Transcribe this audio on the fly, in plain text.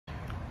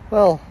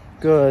Well,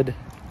 good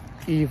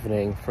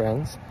evening,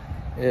 friends.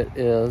 It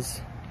is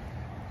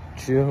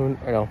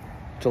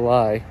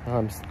July.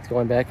 I'm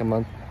going back a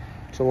month.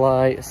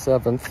 July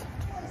 7th.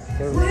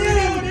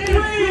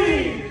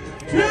 3,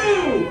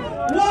 2,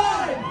 1,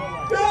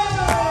 go!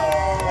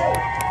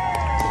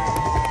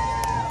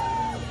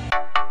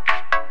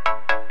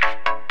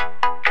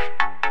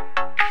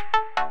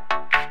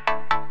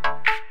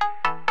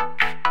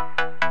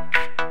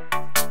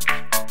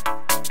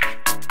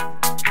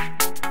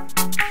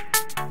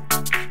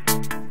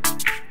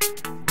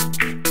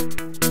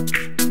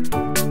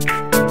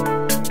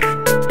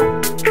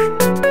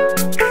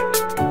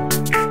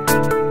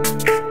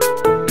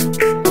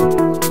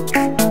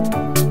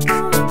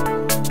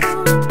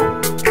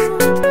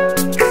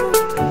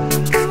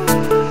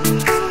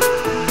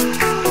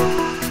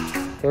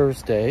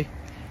 Thursday,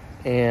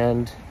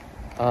 and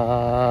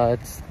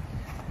it's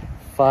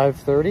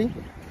 5:30.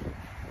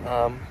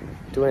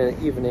 Doing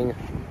an evening,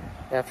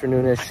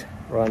 afternoonish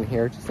run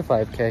here, just a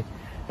 5K,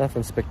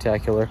 nothing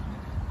spectacular,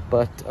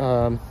 but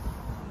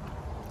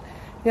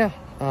yeah.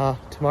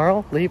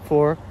 Tomorrow leave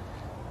for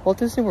Walt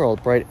Disney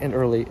World bright and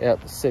early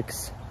at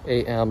 6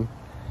 a.m.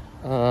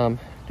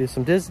 Do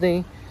some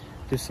Disney,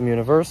 do some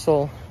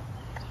Universal,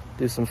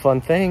 do some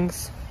fun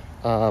things.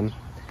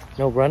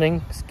 No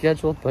running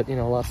scheduled, but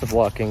lots of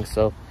walking,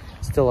 so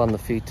still on the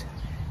feet,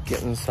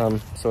 getting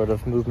some sort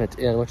of movement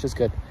in, which is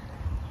good.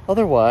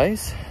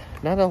 Otherwise,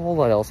 not a whole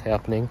lot else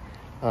happening.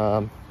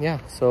 Yeah,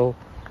 so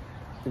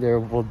there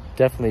will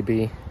definitely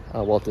be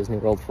Walt Disney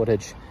World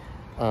footage.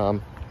 I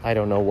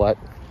don't know what,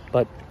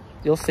 but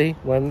you'll see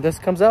when this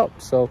comes out.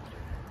 So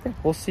yeah,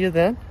 we'll see you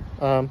then.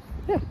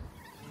 Yeah.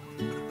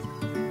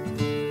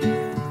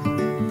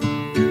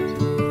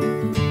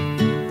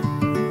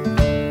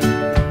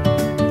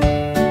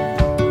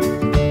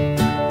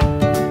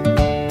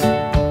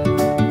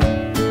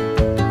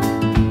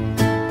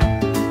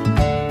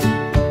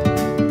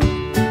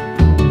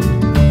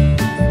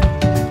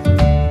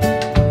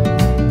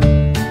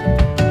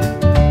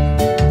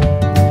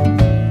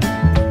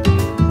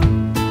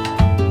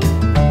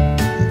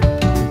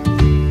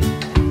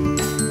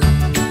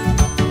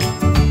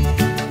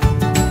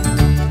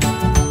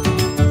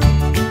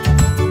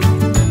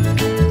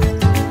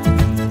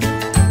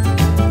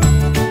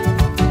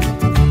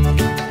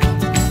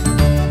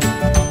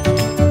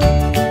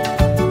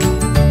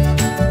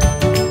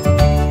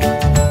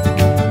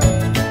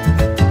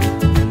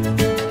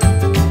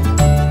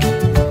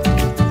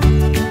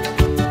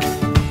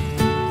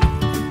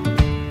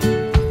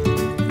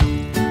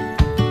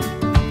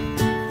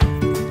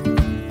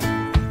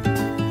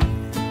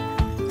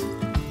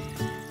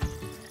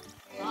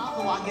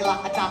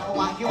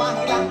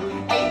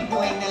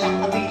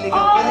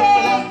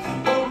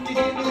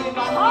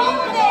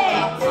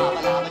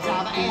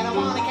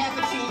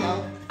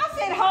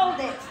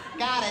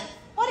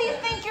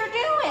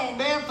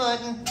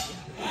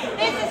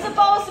 This is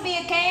supposed to be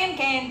a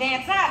can-can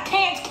dance, not a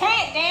can't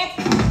dance.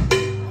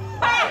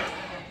 Ah!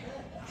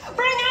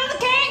 Bring on the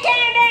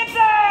can-can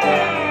dancer!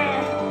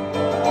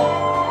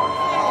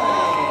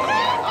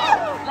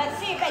 Let's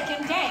see if they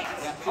can dance.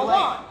 A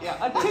one,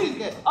 a two,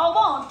 a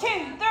 1, 2,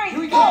 3, Here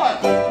we go.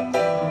 go.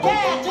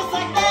 Yeah, just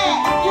like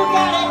that. You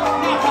got it.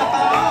 Now clap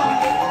on.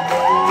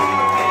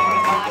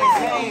 Everybody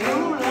say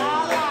ooh la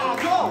la,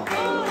 go.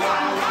 Ooh la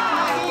la,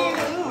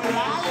 yeah, ooh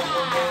la la,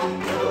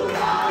 ooh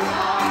la la.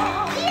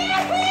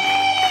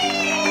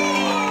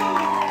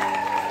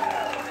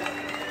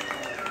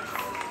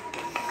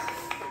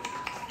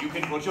 You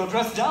can put your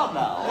dress down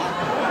now.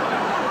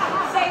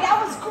 Say,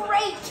 that was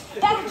great.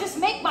 That'll just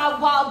make my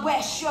Wild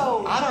West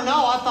show. I don't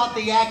know. I thought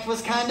the act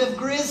was kind of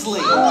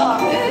grisly. Oh,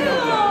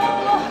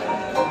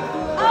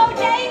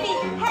 Davy,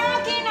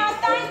 how can I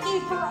thank you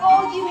for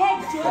all you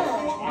have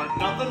done? Aren't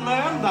nothing,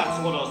 ma'am.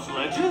 That's what us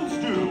legends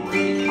do.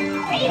 Wait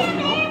a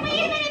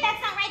minute,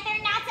 that's not right.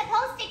 They're not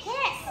supposed to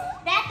kiss.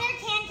 That their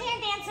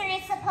can-can dancer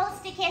is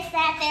supposed to kiss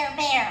that their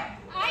bear.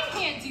 I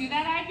can't do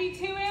that. I'd be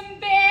too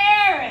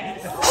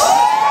embarrassed.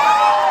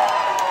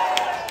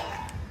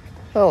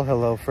 Well,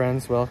 hello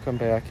friends, welcome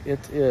back.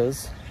 It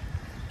is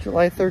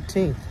July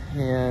 13th,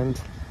 and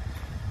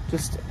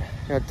just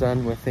got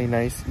done with a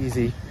nice,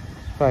 easy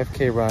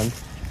 5K run.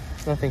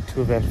 Nothing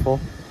too eventful.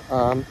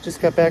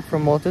 Just got back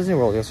from Walt Disney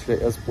World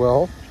yesterday as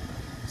well.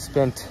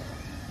 Spent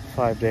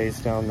 5 days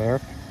down there,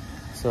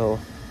 so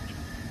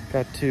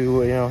got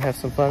to have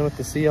some fun with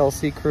the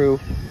CLC crew,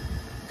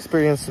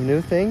 experience some new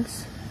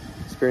things,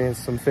 experience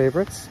some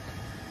favorites.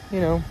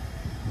 No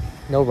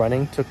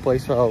running took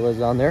place while I was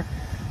down there,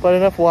 but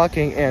enough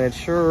walking, and it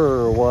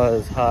sure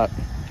was hot.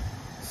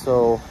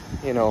 So,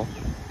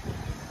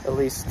 at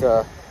least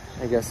I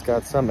guess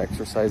got some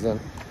exercise in.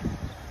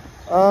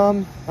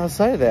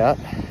 Outside of that,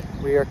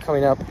 we are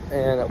coming up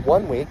in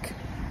 1 week.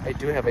 I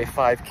do have a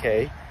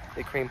 5K,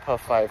 a Cream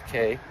Puff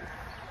 5K.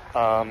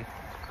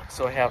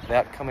 So I have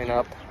that coming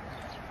up.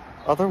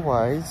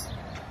 Otherwise,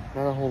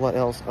 not a whole lot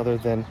else other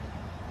than,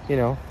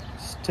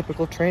 just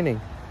typical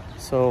training.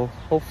 So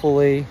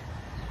hopefully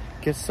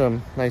get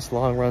some nice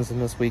long runs in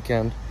this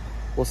weekend.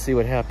 We'll see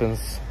what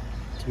happens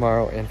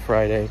tomorrow and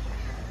Friday.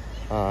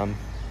 I'm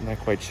not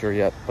quite sure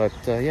yet, but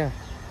yeah.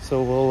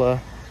 So we'll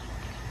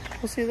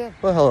see you then.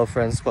 Well, hello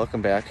friends,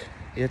 welcome back.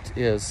 It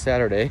is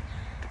Saturday,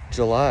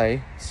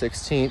 July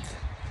 16th.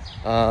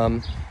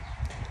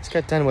 Just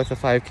got done with a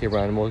 5K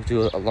run. We'll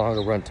do a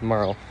longer run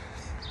tomorrow.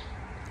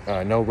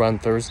 No run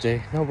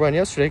Thursday, no run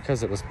yesterday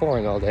because it was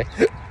pouring all day.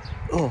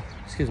 Oh,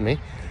 excuse me.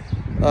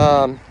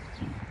 But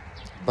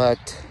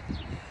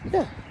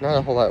yeah, not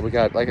a whole lot. We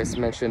got, like I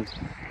mentioned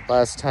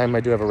last time,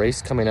 I do have a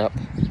race coming up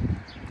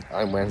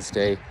on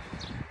Wednesday.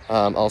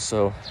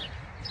 Also,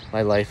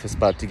 my life is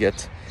about to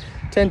get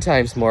 10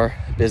 times more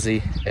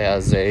busy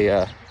as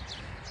a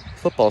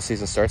football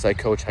season starts. I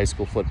coach high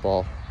school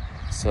football,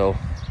 so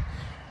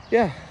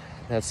yeah,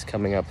 that's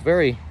coming up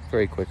very,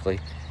 very quickly,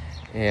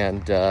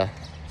 and so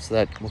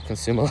that will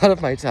consume a lot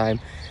of my time,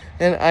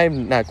 and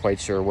I'm not quite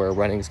sure where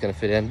running is going to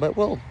fit in, but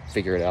we'll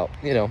figure it out.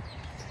 You know,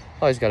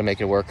 always got to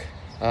make it work.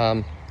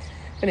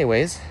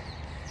 Anyways,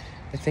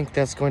 I think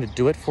that's going to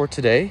do it for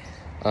today.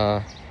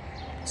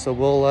 So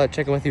we'll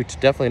check in with you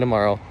definitely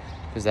tomorrow,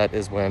 because that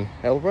is when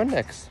I will run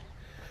next.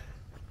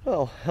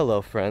 Well,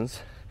 hello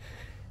friends.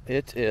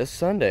 It is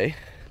Sunday,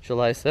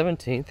 July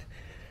 17th,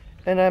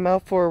 and I'm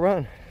out for a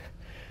run.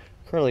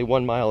 Currently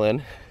 1 mile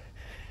in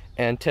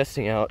and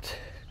testing out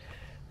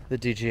the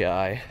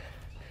DJI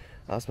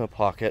Osmo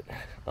Pocket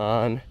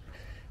on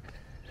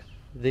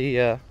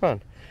the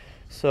run.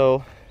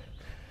 So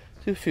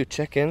do a few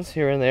check-ins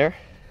here and there,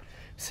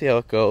 see how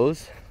it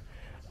goes.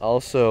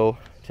 Also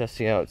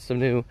testing out some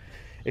new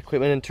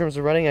equipment in terms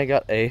of running. I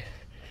got a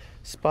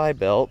spy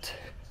belt.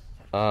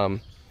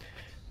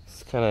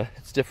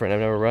 It's different. I've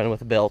never run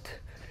with a belt,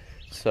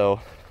 so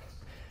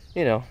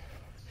you know,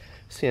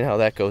 seeing how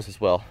that goes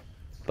as well.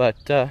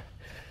 But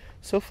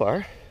so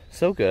far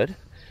so good.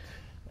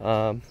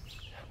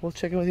 We'll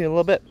check in with you in a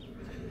little bit.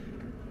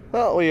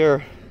 Well, we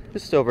are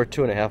just over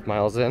 2.5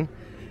 miles in,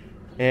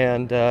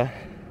 and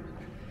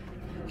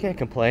can't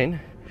complain.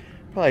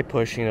 Probably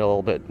pushing it a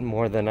little bit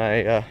more than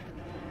I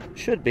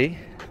should be,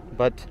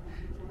 but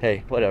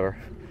hey, whatever.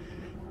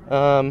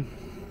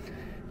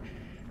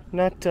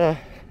 Not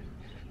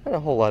a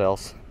whole lot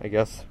else, I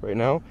guess, right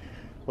now.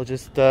 We'll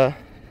just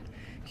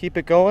keep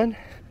it going,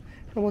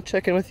 and we'll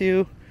check in with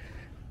you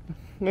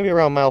maybe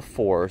around mile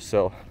 4 or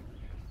so.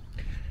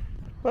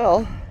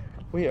 Well,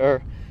 we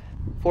are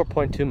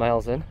 4.2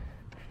 miles in,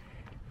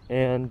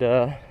 and it's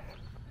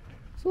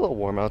a little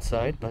warm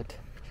outside, but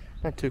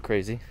not too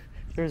crazy.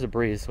 There's a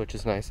breeze, which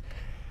is nice.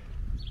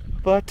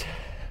 But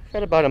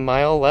got about a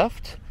mile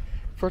left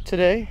for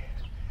today,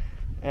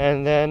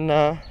 and then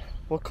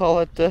we'll call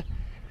it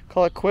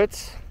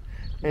quits.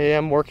 Maybe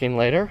I'm working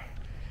later,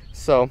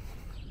 so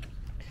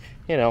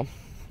you know,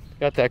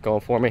 got that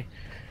going for me.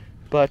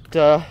 But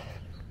yeah,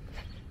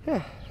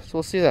 so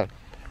we'll see then.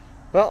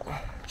 Well,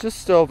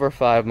 just over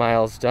 5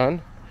 miles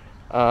done.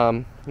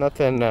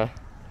 Nothing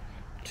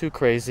too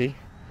crazy.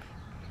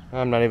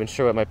 I'm not even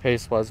sure what my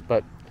pace was,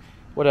 but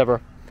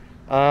whatever.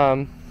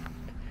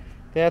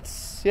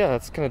 That's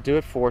gonna do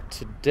it for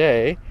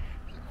today.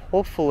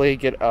 Hopefully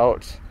get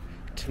out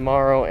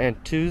tomorrow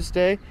and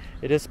Tuesday.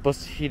 It is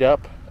supposed to heat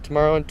up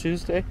tomorrow and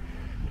Tuesday,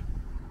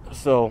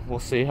 so we'll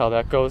see how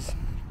that goes.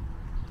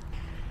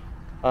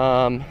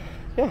 So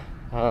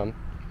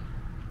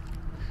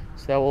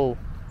that will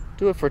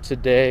do it for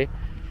today,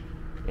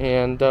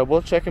 and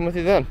we'll check in with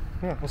you then.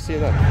 Yeah, we'll see you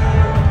then.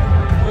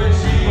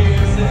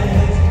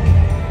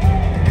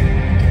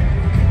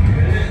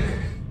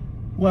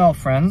 Well,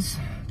 friends,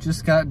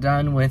 just got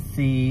done with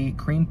the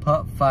Cream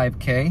Puff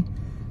 5K.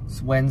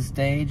 It's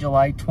Wednesday,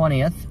 July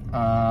 20th,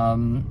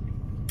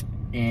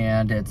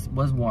 and it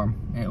was warm.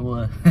 It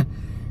was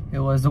it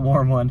was a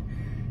warm one,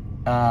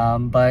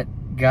 but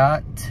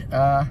got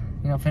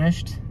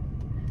finished.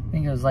 I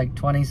think it was like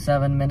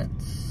 27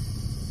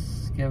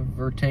 minutes, give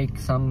or take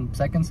some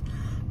seconds.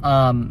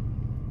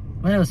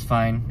 But it was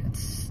fine.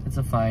 It's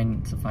a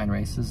fine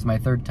race. This is my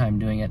 3rd time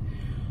doing it.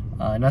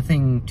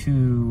 Nothing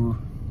too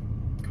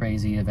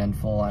crazy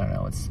eventful. I don't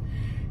know.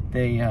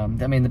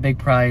 I mean, the big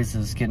prize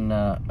is getting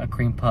a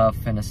cream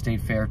puff and a state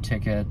fair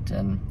ticket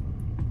and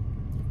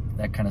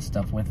that kind of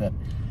stuff with it.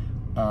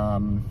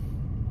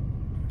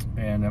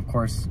 And of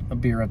course, a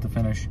beer at the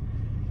finish.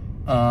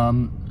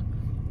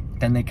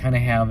 Then they kind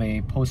of have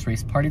a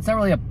post-race party. It's not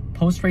really a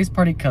post-race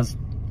party because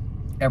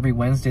every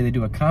Wednesday they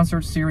do a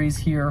concert series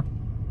here.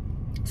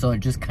 So it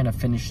just kind of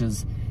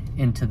finishes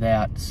into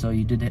that. So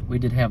we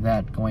did have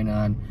that going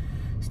on.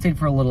 Stayed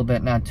for a little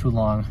bit, not too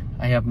long.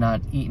 I have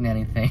not eaten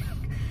anything.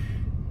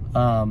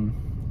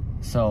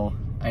 So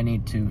I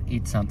need to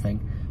eat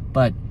something.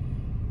 But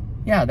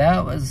yeah,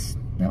 that was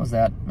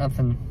that.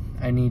 Nothing.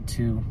 I need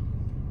to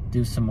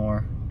do some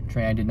more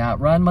training. I did not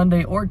run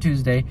Monday or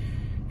Tuesday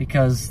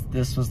because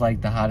this was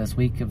like the hottest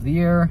week of the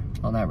year.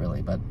 Well, not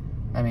really, but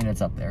I mean,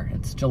 it's up there.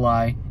 It's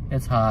July,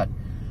 it's hot.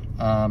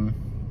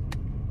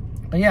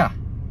 But yeah,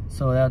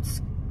 so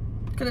that's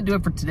gonna do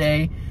it for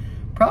today.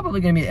 Probably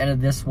gonna be the end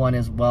of this one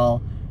as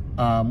well.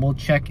 We'll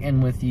check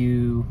in with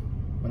you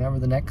whenever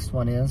the next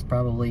one is,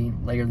 probably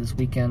later this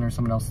weekend or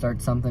someone else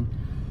starts something.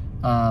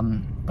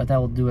 But But that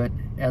will do it,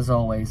 as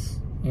always.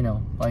 You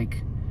know,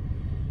 like,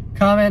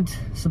 comment,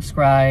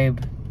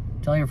 subscribe,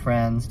 tell your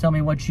friends, tell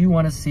me what you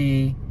want to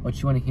see, what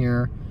you want to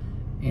hear,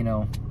 you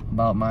know,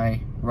 about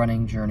my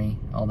running journey,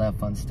 all that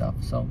fun stuff.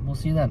 So we'll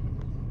see you then.